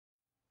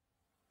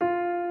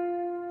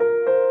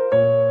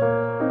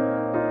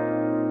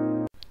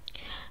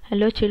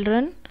Hello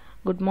children,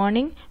 good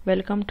morning.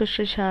 Welcome to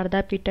Sri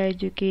Sharda Pita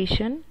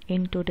Education.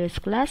 In today's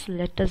class,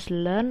 let us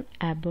learn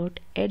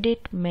about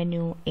edit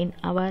menu in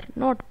our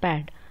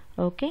Notepad.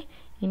 Okay.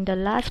 In the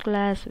last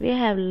class, we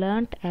have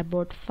learnt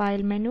about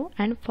file menu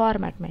and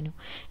format menu.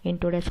 In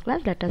today's class,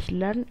 let us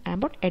learn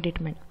about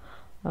edit menu.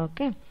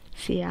 Okay.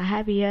 See, I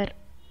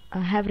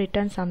have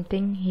written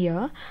something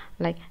here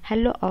like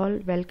hello all,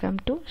 welcome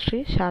to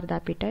Sri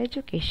Sharda Pita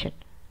Education.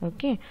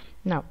 Okay,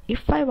 now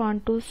if I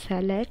want to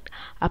select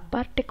a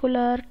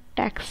particular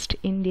text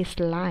in this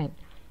line,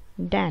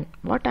 then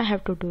what I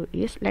have to do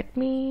is let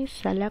me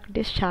select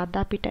this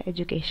Sharda Pita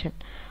Education.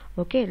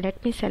 Okay,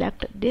 let me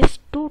select this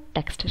two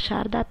text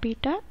Sharda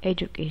Pita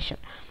Education.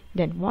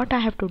 Then what I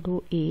have to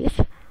do is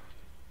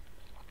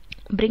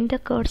bring the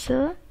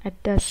cursor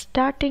at the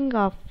starting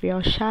of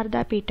your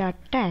Sharda Pita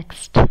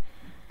text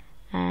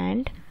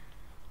and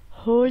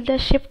hold the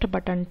shift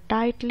button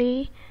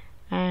tightly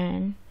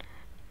and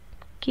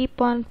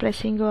keep on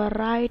pressing your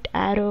right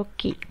arrow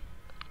key.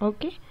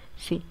 Okay,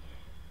 see,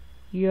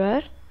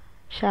 your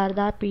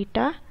Sharda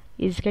Pita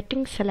is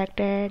getting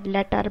selected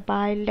letter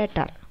by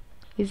letter,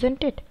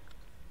 isn't it?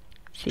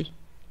 See,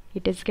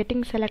 it is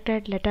getting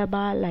selected letter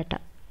by letter,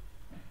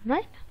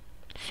 right?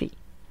 See,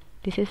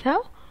 this is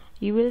how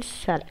you will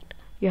select.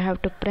 You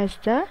have to press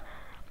the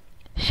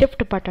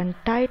shift button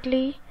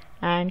tightly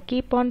and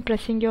keep on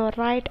pressing your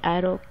right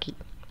arrow key.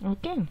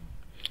 Okay,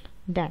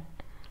 then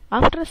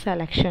after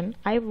selection,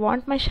 I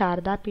want my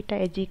Sharda Pita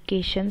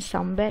Education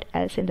somewhere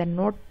else in the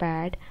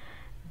Notepad.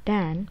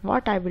 Then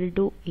what I will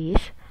do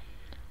is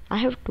I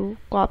have to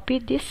copy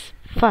this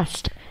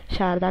first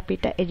Sharda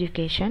Pita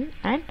Education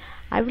and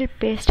I will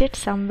paste it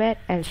somewhere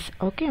else.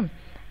 Okay,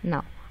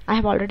 now I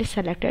have already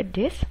selected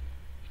this.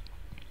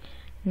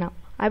 Now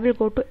I will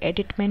go to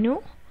edit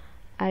menu.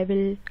 I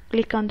will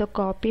click on the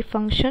copy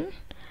function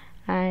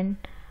and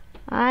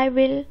I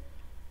will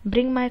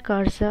bring my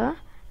cursor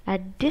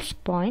at this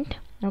point.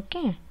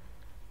 Okay,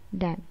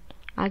 then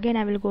again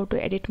I will go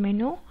to edit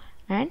menu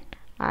and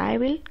I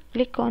will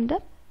click on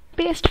the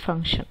paste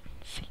function.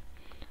 See,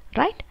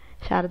 right,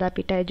 Sharda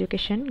Pita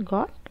Education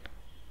got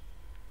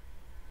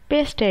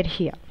pasted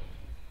here.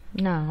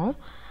 Now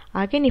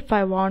again if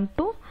I want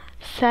to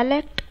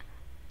select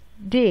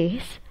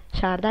this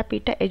Sharda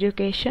Pita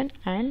Education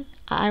and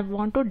I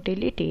want to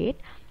delete it,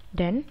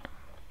 then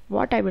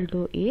what I will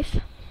do is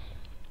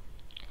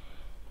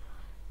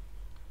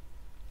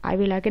I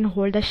will again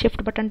hold the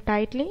shift button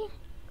tightly.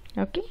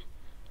 Okay,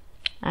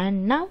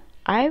 and now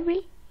I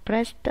will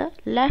press the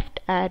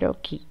left arrow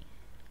key.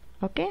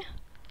 Okay,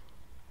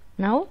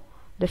 now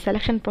the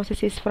selection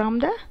process is from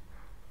the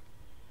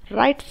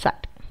right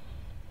side.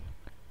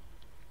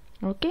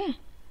 Okay,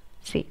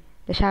 see,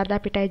 the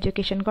Sharda Pita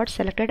Education got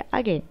selected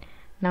again.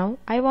 Now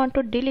I want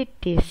to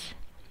delete this.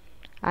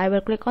 I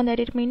will click on the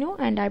edit menu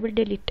and I will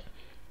delete.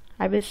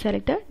 I will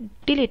select the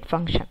delete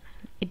function.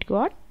 It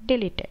got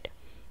deleted.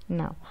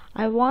 Now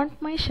I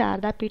want my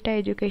Sharda Pita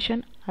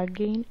Education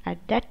again at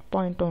that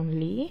point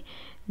only.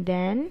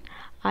 Then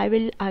I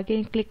will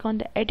again click on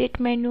the edit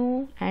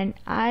menu and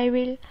I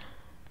will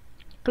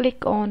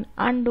click on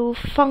undo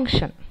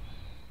function.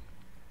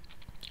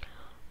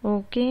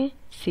 Okay,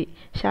 see,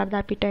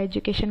 Sharda Pita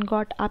Education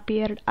got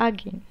appeared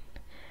again.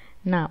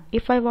 Now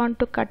if I want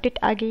to cut it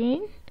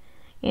again,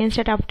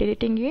 instead of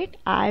deleting it,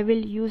 I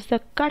will use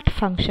the cut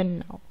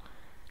function now.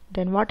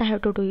 Then what I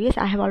have to do is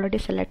I have already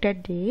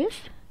selected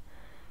this.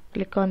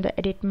 Click on the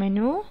edit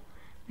menu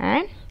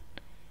and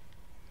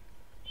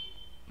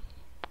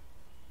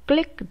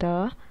click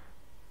the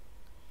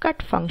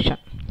cut function.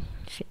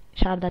 See,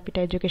 Sharda Pita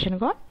Education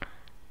got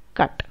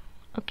cut.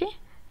 Okay,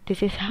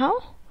 this is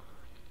how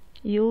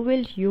you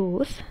will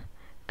use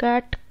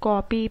cut,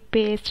 copy,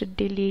 paste,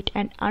 delete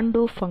and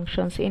undo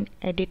functions in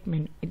edit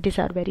menu. These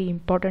are very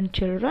important,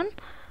 children.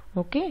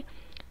 Okay,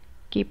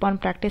 keep on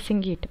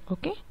practicing it.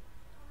 Okay,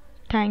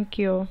 thank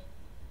you.